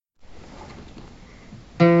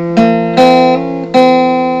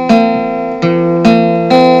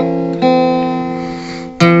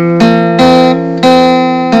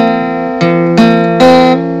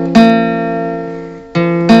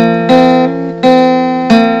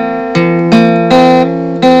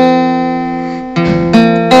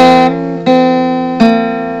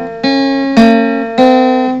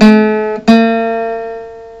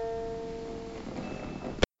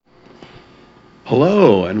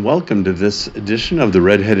and welcome to this edition of the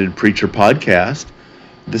Redheaded Preacher Podcast.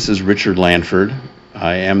 This is Richard Lanford.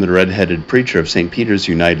 I am the Redheaded Preacher of St. Peter's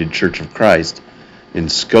United Church of Christ in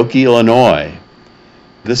Skokie, Illinois.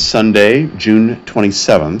 This Sunday, June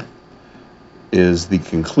 27th, is the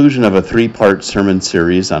conclusion of a three-part sermon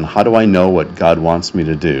series on how do I know what God wants me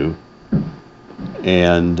to do.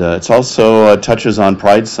 And it's also touches on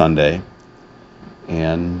Pride Sunday.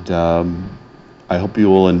 And I hope you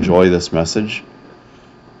will enjoy this message.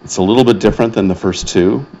 It's a little bit different than the first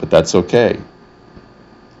two, but that's okay.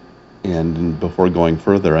 And before going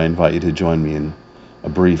further, I invite you to join me in a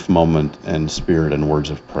brief moment and spirit and words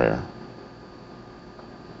of prayer.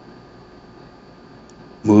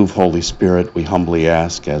 Move, Holy Spirit, we humbly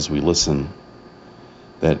ask as we listen,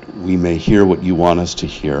 that we may hear what you want us to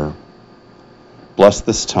hear. Bless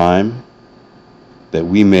this time, that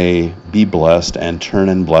we may be blessed and turn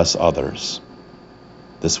and bless others.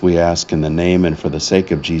 This we ask in the name and for the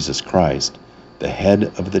sake of Jesus Christ, the head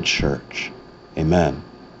of the church. Amen.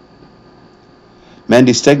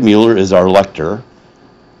 Mandy Steegmueller is our lector.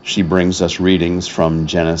 She brings us readings from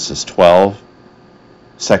Genesis 12,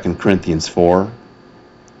 2 Corinthians 4,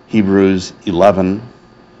 Hebrews 11,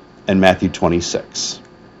 and Matthew 26.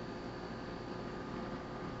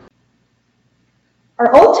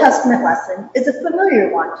 Our Old Testament lesson is a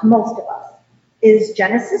familiar one to most of us. It is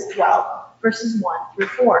Genesis 12, verses 1 through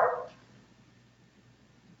 4.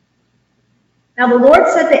 Now the Lord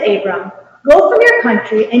said to Abram, "Go from your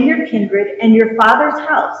country and your kindred and your father's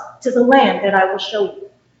house to the land that I will show you.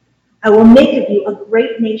 I will make of you a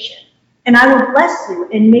great nation, and I will bless you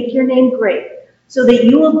and make your name great, so that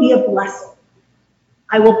you will be a blessing.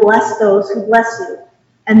 I will bless those who bless you,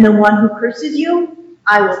 and the one who curses you,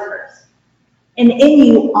 I will curse. And in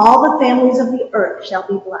you all the families of the earth shall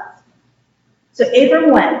be blessed." So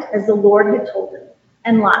Abram went as the Lord had told him,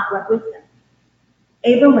 and Lot went with him.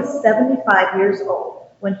 Abram was 75 years old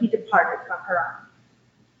when he departed from Haran.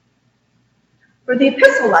 For the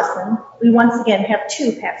epistle lesson, we once again have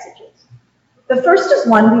two passages. The first is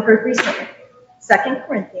one we heard recently, 2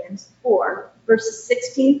 Corinthians 4, verses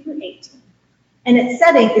 16 through 18. And its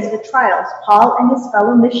setting is the trials Paul and his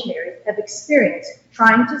fellow missionaries have experienced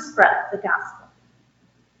trying to spread the gospel.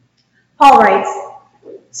 Paul writes,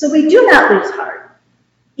 "So we do not lose heart.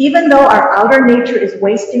 Even though our outer nature is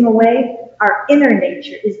wasting away, our inner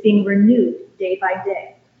nature is being renewed day by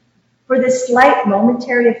day. For this slight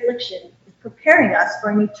momentary affliction is preparing us for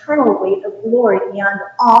an eternal weight of glory beyond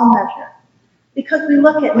all measure, because we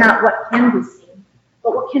look at not what can be seen,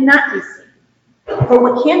 but what cannot be seen. For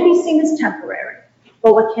what can be seen is temporary,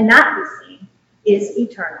 but what cannot be seen is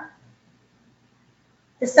eternal."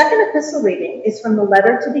 The second epistle reading is from the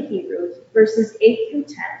letter to the Hebrews, verses 8 through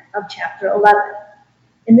 10 of chapter 11.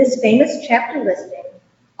 In this famous chapter listing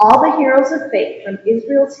all the heroes of faith from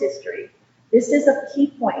Israel's history, this is a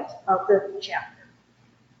key point of the chapter.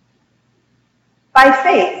 By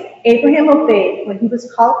faith, Abraham obeyed when he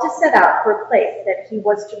was called to set out for a place that he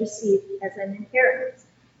was to receive as an inheritance,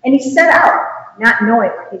 and he set out, not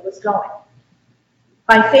knowing where he was going.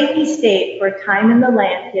 By faith he stayed for a time in the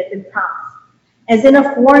land he had been promised, as in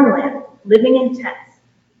a foreign land, living in tents,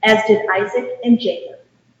 as did Isaac and Jacob,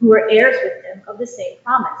 who were heirs with him of the same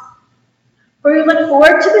promise. For he looked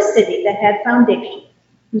forward to the city that had foundations,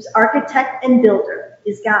 whose architect and builder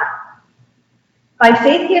is God. By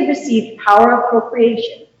faith he had received power of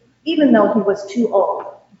procreation, even though he was too old,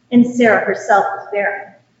 and Sarah herself was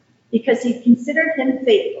barren, because he considered him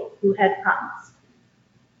faithful who had promised.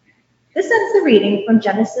 This ends the reading from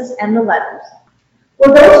Genesis and the letters.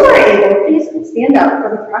 Will those who are able please stand up for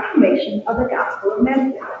the proclamation of the Gospel of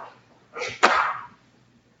Matthew?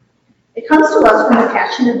 It comes to us from the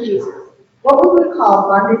Passion of Jesus, what we would call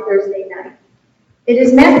Maundy Thursday night. It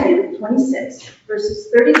is Matthew 26, verses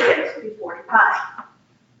 36 through 45.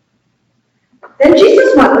 Then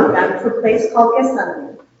Jesus went with them to a place called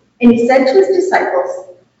Gethsemane, and he said to his disciples,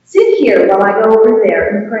 "Sit here while I go over there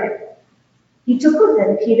and pray." He took with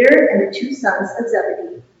him Peter and the two sons of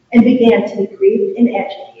Zebedee, and began to be grieved and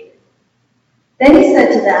agitated. Then he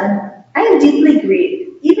said to them, "I am deeply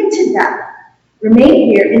grieved, even to death.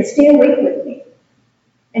 Remain here and stay awake with me."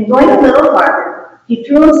 And going a little farther, he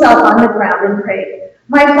threw himself on the ground and prayed,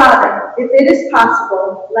 "My Father, if it is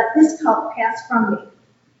possible, let this cup pass from me.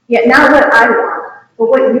 Yet not what I want, but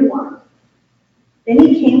what you want." Then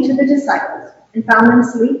he came to the disciples and found them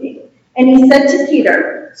sleeping. And he said to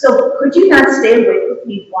Peter, "So could you not stay awake with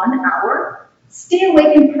me 1 hour? Stay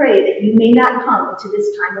awake and pray that you may not come into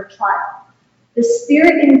this time of trial. The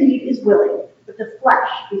spirit indeed is willing, but the flesh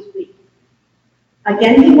is weak."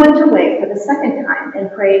 Again he went away for the second time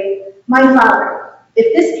and prayed, "My Father,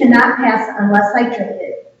 if this cannot pass unless I drink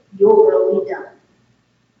it, your will be done.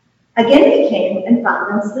 Again he came and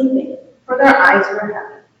found them sleeping, for their eyes were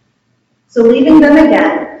heavy. So leaving them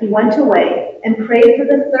again, he went away and prayed for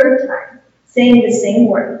the third time, saying the same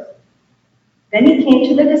words. Then he came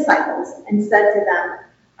to the disciples and said to them,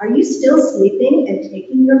 Are you still sleeping and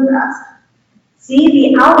taking your rest?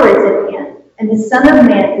 See, the hour is at hand, and the Son of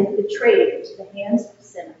Man is betrayed into the hands of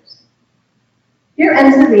sinners. Here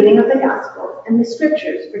ends the reading of the Gospel and the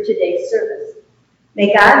Scriptures for today's service.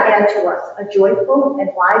 May God add to us a joyful and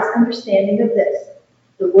wise understanding of this,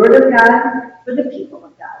 the Word of God for the people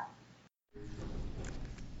of God.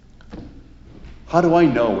 How do I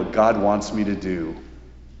know what God wants me to do?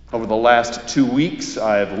 Over the last 2 weeks,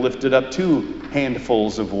 I have lifted up 2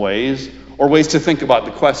 handfuls of ways, or ways to think about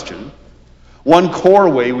the question. One core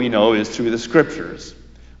way we know is through the Scriptures,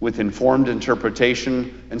 with informed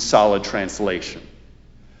interpretation and solid translation.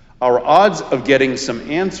 Our odds of getting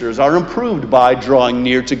some answers are improved by drawing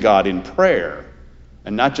near to God in prayer,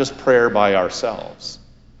 and not just prayer by ourselves.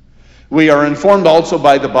 We are informed also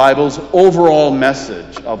by the Bible's overall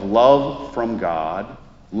message of love from God,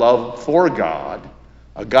 love for God,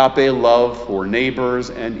 agape love for neighbors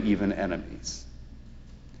and even enemies.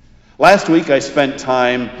 Last week I spent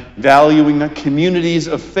time valuing the communities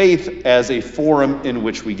of faith as a forum in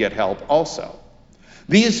which we get help also.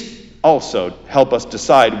 These also help us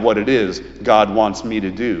decide what it is God wants me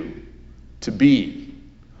to do, to be,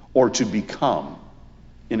 or to become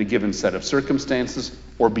in a given set of circumstances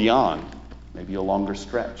or beyond, maybe a longer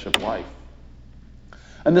stretch of life.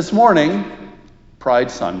 And this morning, Pride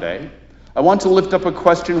Sunday, I want to lift up a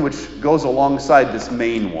question which goes alongside this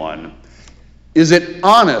main one. Is it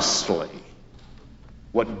honestly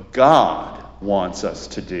what God wants us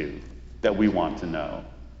to do that we want to know?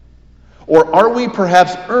 Or are we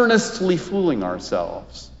perhaps earnestly fooling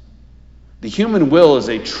ourselves? The human will is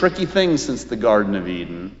a tricky thing since the Garden of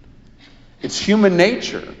Eden. It's human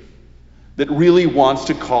nature that really wants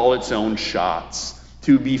to call its own shots,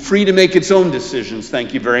 to be free to make its own decisions.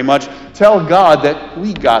 Thank you very much. Tell God that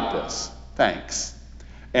we got this. Thanks.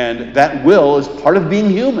 And that will is part of being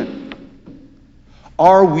human.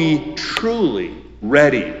 Are we truly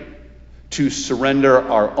ready to surrender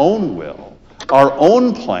our own will, our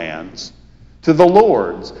own plans to the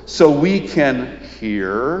Lord's, so we can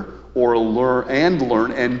hear or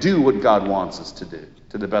learn and do what God wants us to do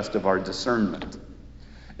to the best of our discernment?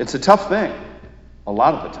 It's a tough thing a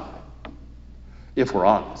lot of the time, if we're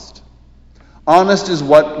honest. Honest is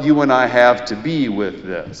what you and I have to be with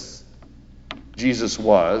this. Jesus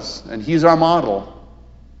was, and he's our model.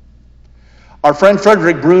 Our friend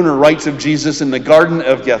Frederick Bruner writes of Jesus in the Garden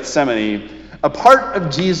of Gethsemane, a part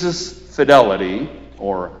of Jesus' fidelity,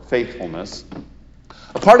 or faithfulness,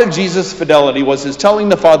 a part of Jesus' fidelity was his telling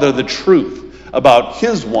the Father the truth about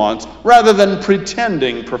his wants rather than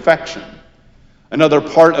pretending perfection. Another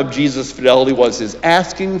part of Jesus' fidelity was his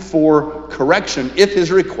asking for correction if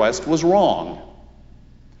his request was wrong.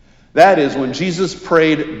 That is, when Jesus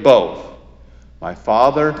prayed both, My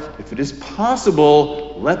Father, if it is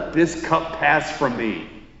possible, let this cup pass from me,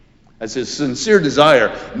 as his sincere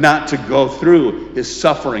desire not to go through his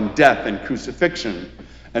suffering, death, and crucifixion,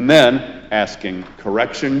 and then asking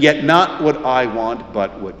correction, yet not what I want,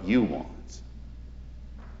 but what you want.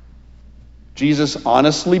 Jesus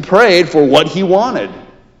honestly prayed for what he wanted,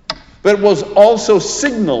 but was also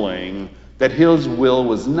signaling that his will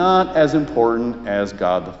was not as important as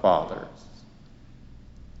God the Father's.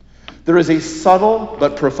 There is a subtle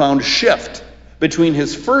but profound shift between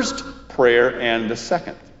his first prayer and the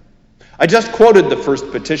second. I just quoted the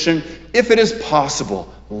first petition, if it is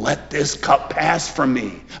possible, let this cup pass from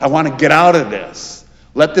me. I want to get out of this.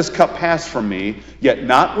 Let this cup pass from me, yet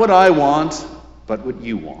not what I want, but what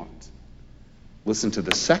you want. Listen to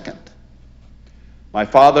the second. My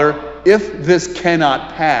Father, if this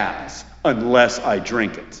cannot pass unless I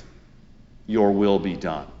drink it, your will be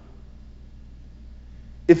done.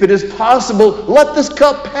 If it is possible, let this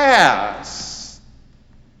cup pass.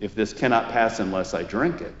 If this cannot pass unless I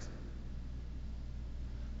drink it.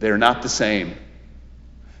 They are not the same.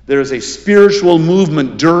 There is a spiritual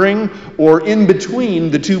movement during or in between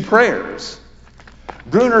the two prayers.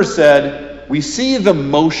 Bruner said, we see the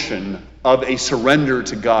motion of a surrender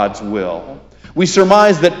to God's will. We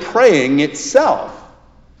surmise that praying itself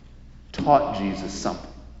taught Jesus something.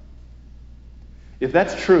 If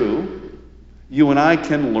that's true, you and I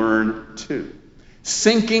can learn too.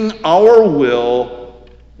 Syncing our will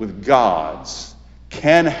with God's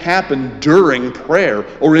can happen during prayer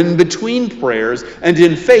or in between prayers, and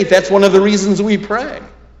in faith, that's one of the reasons we pray.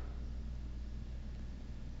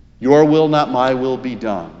 Your will, not my will, be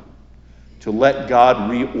done. To let God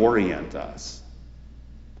reorient us.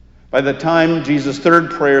 By the time Jesus'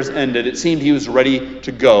 third prayers ended, it seemed he was ready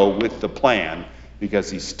to go with the plan, because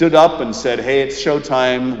he stood up and said, "Hey, it's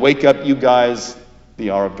showtime. Wake up, you guys.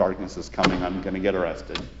 The hour of darkness is coming. I'm going to get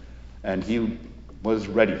arrested." And he was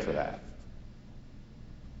ready for that.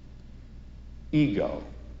 Ego,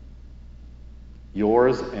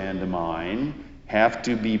 yours and mine, have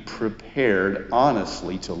to be prepared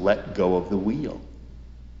honestly to let go of the wheel.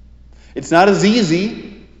 It's not as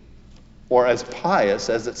easy or as pious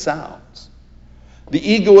as it sounds.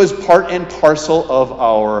 The ego is part and parcel of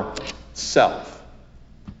our self.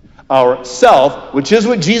 Our self, which is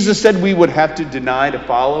what Jesus said we would have to deny to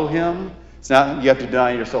follow him. It's not you have to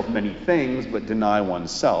deny yourself many things, but deny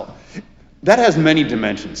oneself. That has many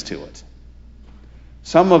dimensions to it.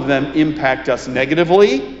 Some of them impact us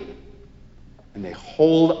negatively, and they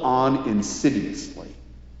hold on insidiously.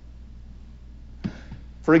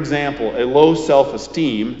 For example, a low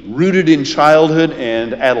self-esteem rooted in childhood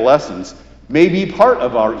and adolescence may be part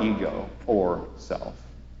of our ego or self.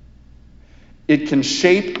 It can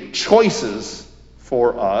shape choices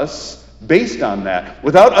for us based on that,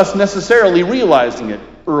 without us necessarily realizing it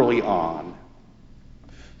early on.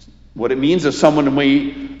 What it means is someone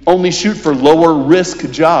may only shoot for lower risk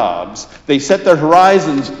jobs. They set their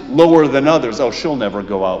horizons lower than others. "Oh, she'll never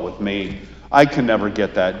go out with me. I can never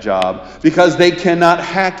get that job," because they cannot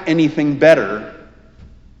hack anything better,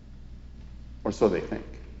 or so they think.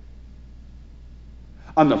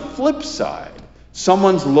 On the flip side,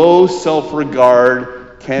 someone's low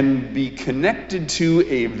self-regard can be connected to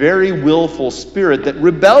a very willful spirit that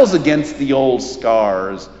rebels against the old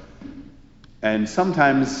scars and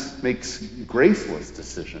sometimes makes graceless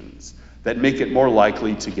decisions that make it more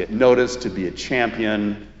likely to get noticed, to be a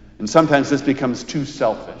champion, and sometimes this becomes too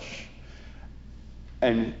selfish.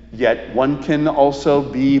 And yet one can also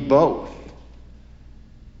be both.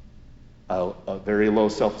 A very low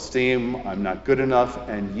self-esteem, I'm not good enough,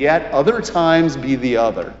 and yet other times be the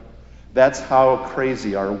other. That's how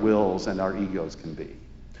crazy our wills and our egos can be.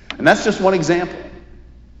 And that's just one example.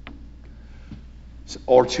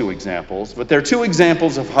 Or two examples. But there are two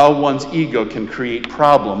examples of how one's ego can create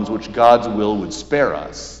problems which God's will would spare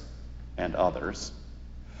us and others.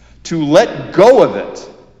 To let go of it,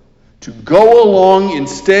 to go along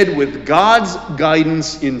instead with God's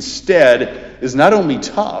guidance instead, is not only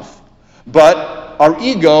tough, but our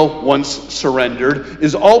ego, once surrendered,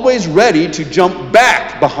 is always ready to jump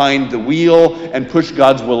back behind the wheel and push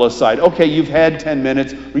God's will aside. Okay, you've had 10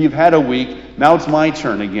 minutes, or you've had a week, now it's my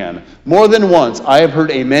turn again. More than once, I have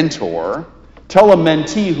heard a mentor tell a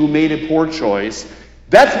mentee who made a poor choice,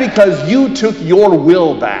 "That's because you took your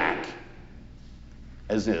will back."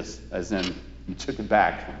 As in, you took it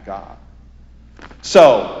back from God.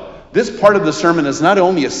 So, this part of the sermon is not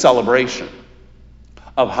only a celebration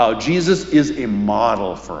of how Jesus is a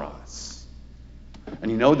model for us.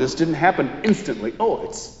 And you know, this didn't happen instantly.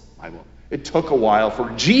 It took a while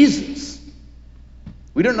for Jesus.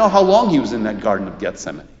 We don't know how long he was in that Garden of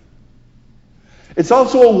Gethsemane. It's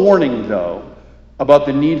also a warning, though, about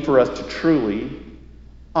the need for us to truly,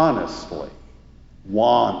 honestly,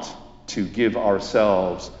 want to give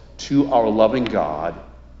ourselves to our loving God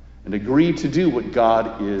and agree to do what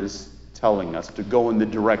God is telling us, to go in the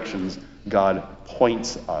directions God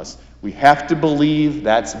points us. We have to believe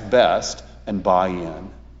that's best and buy in.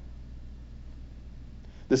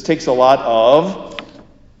 This takes a lot of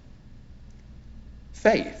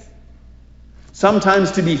faith.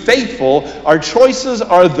 Sometimes to be faithful, our choices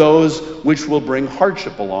are those which will bring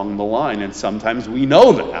hardship along the line, and sometimes we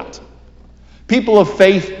know that. People of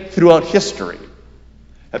faith throughout history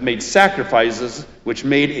have made sacrifices which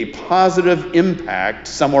made a positive impact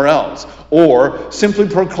somewhere else, or simply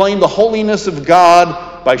proclaim the holiness of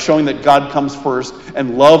God by showing that God comes first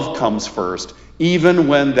and love comes first, even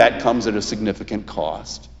when that comes at a significant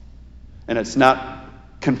cost. And it's not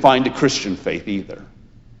confined to Christian faith either.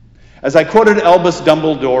 As I quoted Albus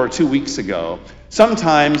Dumbledore 2 weeks ago,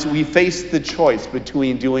 sometimes we face the choice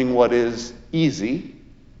between doing what is easy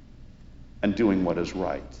and doing what is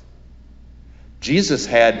right. Jesus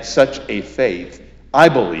had such a faith, I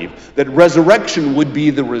believe, that resurrection would be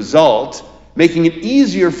the result, making it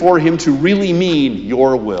easier for him to really mean,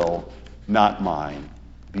 "Your will, not mine,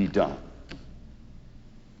 be done."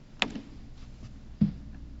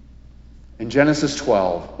 In Genesis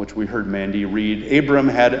 12, which we heard Mandy read, Abram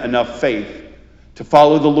had enough faith to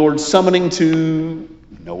follow the Lord's summoning to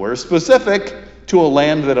nowhere specific, to a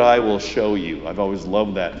land that I will show you. I've always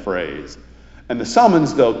loved that phrase. And the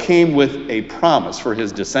summons, though, came with a promise for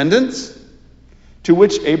his descendants, to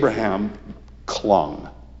which Abraham clung.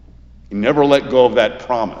 He never let go of that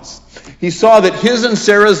promise. He saw that his and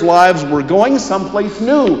Sarah's lives were going someplace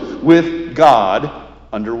new with God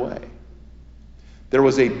underway. There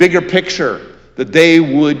was a bigger picture that they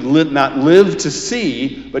would not live to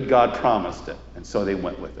see, but God promised it, and so they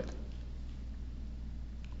went with it.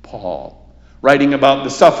 Paul, writing about the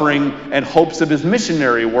suffering and hopes of his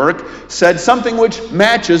missionary work, said something which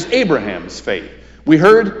matches Abraham's faith. We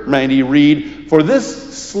heard Mandy read, "For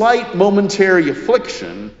this slight momentary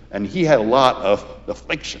affliction," and he had a lot of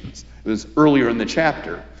afflictions. It was earlier in the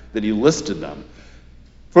chapter that he listed them.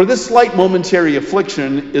 "For this slight momentary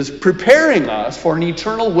affliction is preparing us for an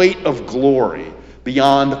eternal weight of glory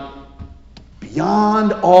beyond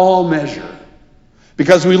all measure.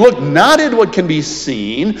 Because we look not at what can be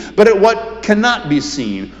seen, but at what cannot be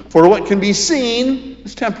seen. For what can be seen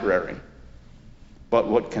is temporary, but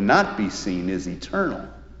what cannot be seen is eternal."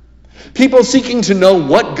 People seeking to know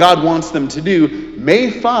what God wants them to do may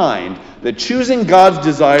find that choosing God's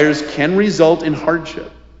desires can result in hardship.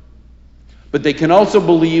 But they can also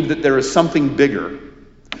believe that there is something bigger,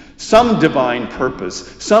 some divine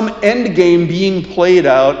purpose, some end game being played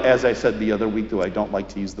out, as I said the other week, though I don't like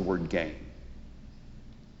to use the word game.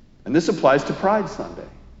 And this applies to Pride Sunday.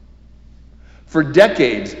 For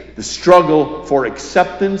decades, the struggle for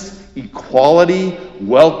acceptance, equality,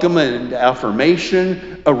 welcome and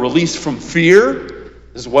affirmation, a release from fear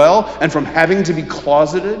as well, and from having to be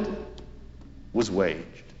closeted, was waged.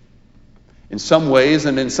 In some ways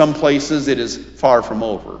and in some places, it is far from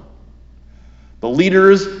over. The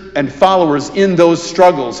leaders and followers in those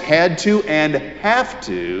struggles had to and have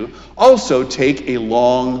to also take a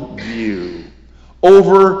long view.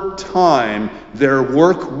 Over time, their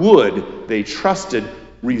work would, they trusted,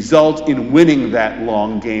 result in winning that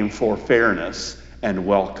long game for fairness and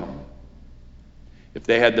welcome. If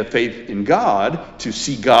they had the faith in God to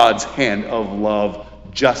see God's hand of love,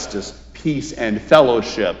 justice, peace, and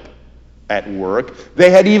fellowship at work,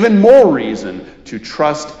 they had even more reason to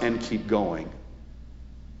trust and keep going.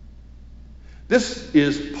 This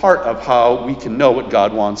is part of how we can know what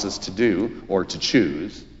God wants us to do or to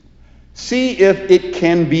choose. See if it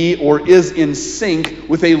can be or is in sync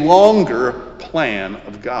with a longer plan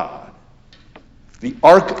of God. The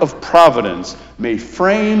arc of providence may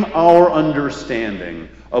frame our understanding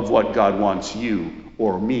of what God wants you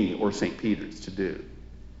or me or St. Peter's to do.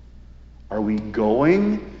 Are we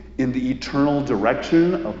going in the eternal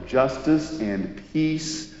direction of justice and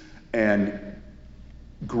peace and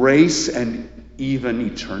grace and even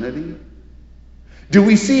eternity? Do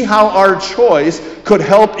we see how our choice could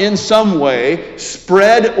help in some way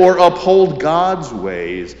spread or uphold God's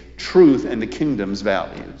ways, truth, and the kingdom's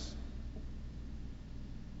values?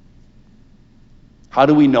 How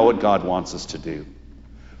do we know what God wants us to do?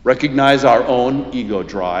 Recognize our own ego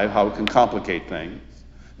drive, how it can complicate things.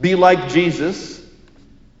 Be like Jesus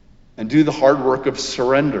and do the hard work of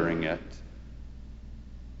surrendering it,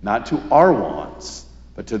 not to our wants,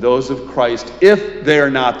 but to those of Christ, if they are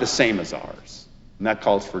not the same as ours. And that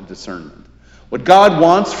calls for discernment. What God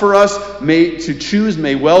wants for us to choose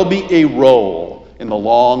may well be a role in the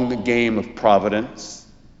long game of providence,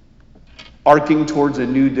 arcing towards a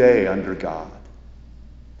new day under God.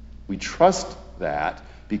 We trust that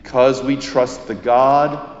because we trust the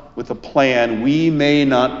God with a plan we may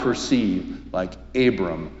not perceive, like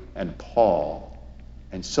Abram and Paul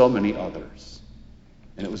and so many others.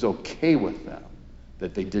 And it was okay with them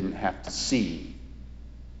that they didn't have to see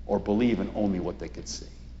or believe in only what they could see.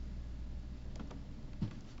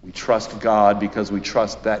 We trust God because we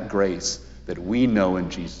trust that grace that we know in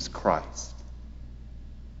Jesus Christ.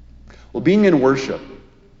 Well, being in worship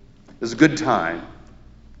is a good time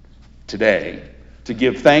today to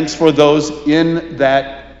give thanks for those in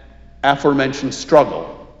that aforementioned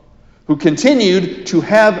struggle who continued to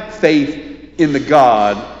have faith in the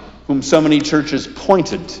God whom so many churches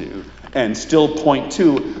pointed to and still point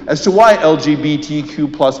to as to why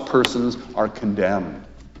LGBTQ plus persons are condemned.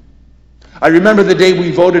 I remember the day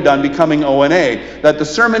we voted on becoming ONA, that the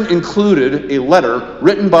sermon included a letter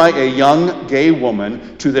written by a young gay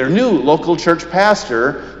woman to their new local church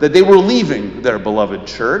pastor that they were leaving their beloved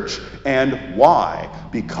church, and why?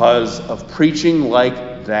 Because of preaching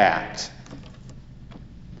like that.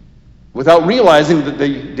 Without realizing that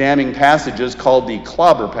the damning passages, called the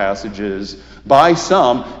clobber passages, by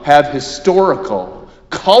some have historical,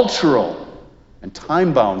 cultural, and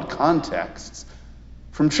time-bound contexts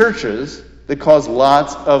from churches that cause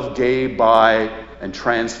lots of gay, bi, and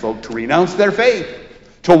trans folk to renounce their faith,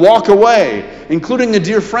 to walk away, including a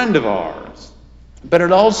dear friend of ours. But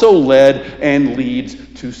it also led and leads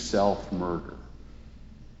to self-murder,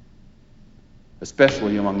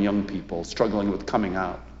 especially among young people struggling with coming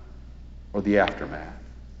out. or the aftermath.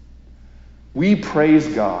 We praise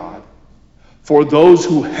God for those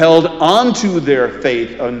who held onto their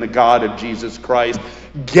faith in the God of Jesus Christ,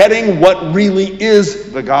 getting what really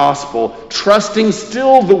is the gospel, trusting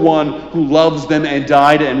still the one who loves them and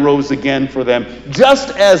died and rose again for them,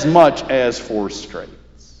 just as much as for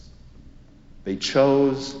straights. They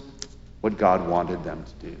chose what God wanted them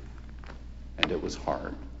to do, and it was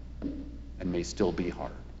hard, and may still be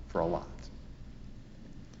hard for a lot.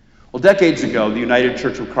 Well, decades ago, the United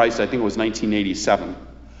Church of Christ, I think it was 1987,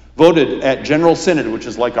 voted at General Synod, which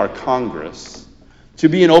is like our Congress, to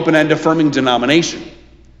be an open and affirming denomination,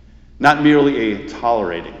 not merely a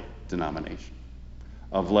tolerating denomination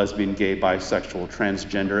of lesbian, gay, bisexual,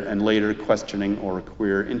 transgender, and later questioning or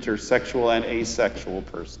queer, intersexual, and asexual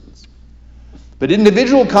persons. But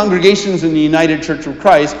individual congregations in the United Church of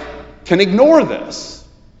Christ can ignore this.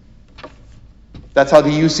 That's how the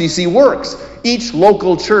UCC works. Each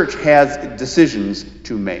local church has decisions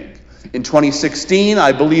to make. In 2016,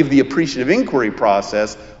 I believe the appreciative inquiry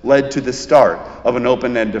process led to the start of an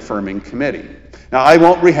open and affirming committee. Now, I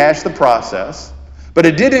won't rehash the process, but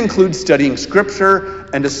it did include studying scripture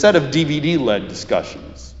and a set of DVD-led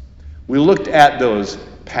discussions. We looked at those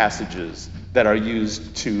passages that are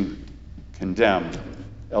used to condemn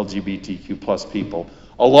LGBTQ plus people,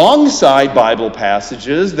 alongside Bible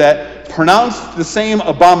passages that pronounce the same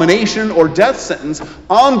abomination or death sentence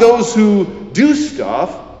on those who do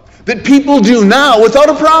stuff that people do now without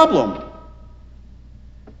a problem.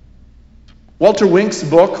 Walter Wink's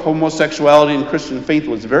book, Homosexuality and Christian Faith,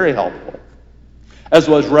 was very helpful, as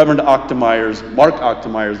was Reverend Mark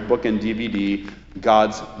Ochtemeyer's book and DVD,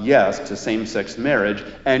 God's Yes to Same-Sex Marriage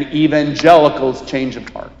and Evangelicals' Change of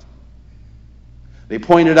Heart. They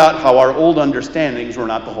pointed out how our old understandings were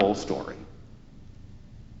not the whole story.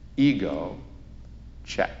 Ego,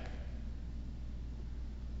 check.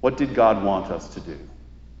 What did God want us to do?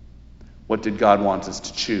 What did God want us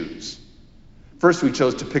to choose? First, we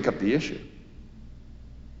chose to pick up the issue.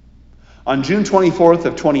 On June 24th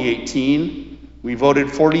of 2018, we voted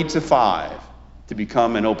 40-5 to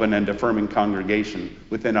become an open and affirming congregation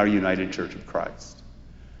within our United Church of Christ.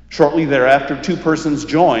 Shortly thereafter, 2 persons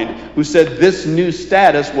joined who said this new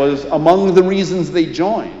status was among the reasons they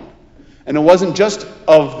joined. And it wasn't just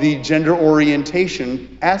of the gender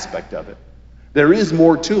orientation aspect of it. There is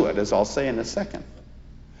more to it, as I'll say in a second.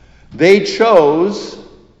 We chose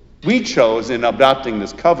in adopting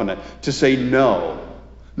this covenant to say no.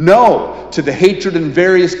 No to the hatred and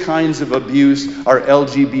various kinds of abuse our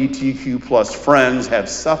LGBTQ plus friends have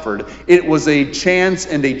suffered. It was a chance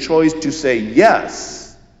and a choice to say yes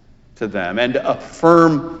to them and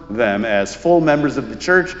affirm them as full members of the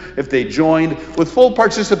church if they joined, with full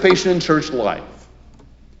participation in church life.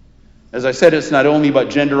 As I said, it's not only about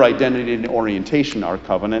gender identity and orientation, our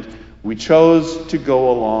covenant. We chose to go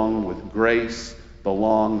along with grace, the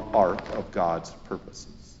long arc of God's purposes.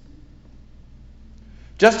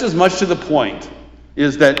 Just as much to the point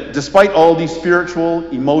is that despite all the spiritual,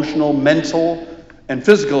 emotional, mental, and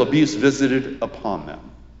physical abuse visited upon them,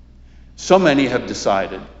 so many have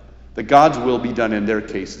decided that God's will be done in their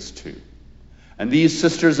cases too. And these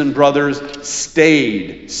sisters and brothers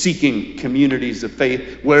stayed seeking communities of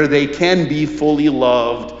faith where they can be fully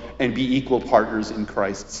loved and be equal partners in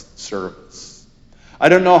Christ's service. I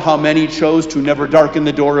don't know how many chose to never darken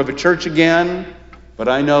the door of a church again, but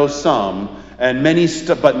I know some, and many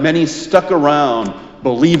stuck around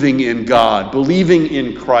believing in God, believing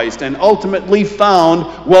in Christ, and ultimately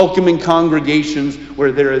found welcoming congregations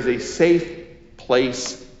where there is a safe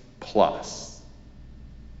place plus.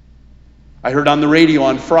 I heard on the radio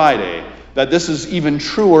on Friday that this is even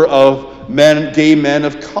truer of gay men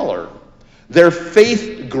of color. Their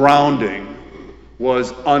faith grounding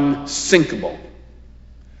was unsinkable.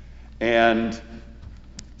 And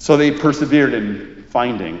so they persevered in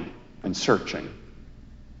finding and searching.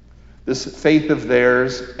 This faith of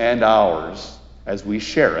theirs and ours, as we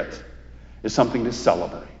share it, is something to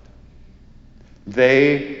celebrate.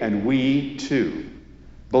 They and we too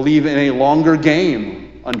believe in a longer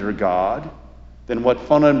game under God than what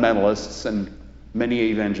fundamentalists and many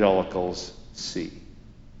evangelicals see.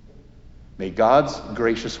 May God's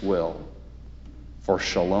gracious will for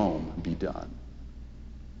shalom be done.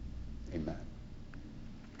 Amen.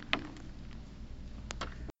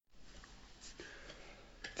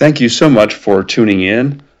 Thank you so much for tuning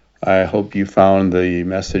in. I hope you found the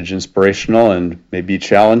message inspirational and maybe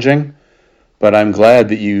challenging, but I'm glad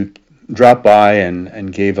that you dropped by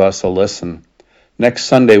and gave us a listen. Next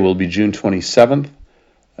Sunday will be June 27th.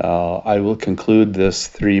 I will conclude this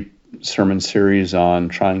 3-sermon series on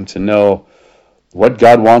trying to know what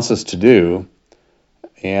God wants us to do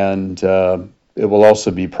And it will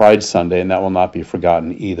also be Pride Sunday, and that will not be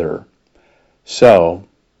forgotten either. So,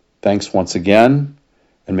 thanks once again,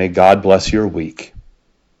 and may God bless your week.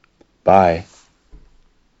 Bye.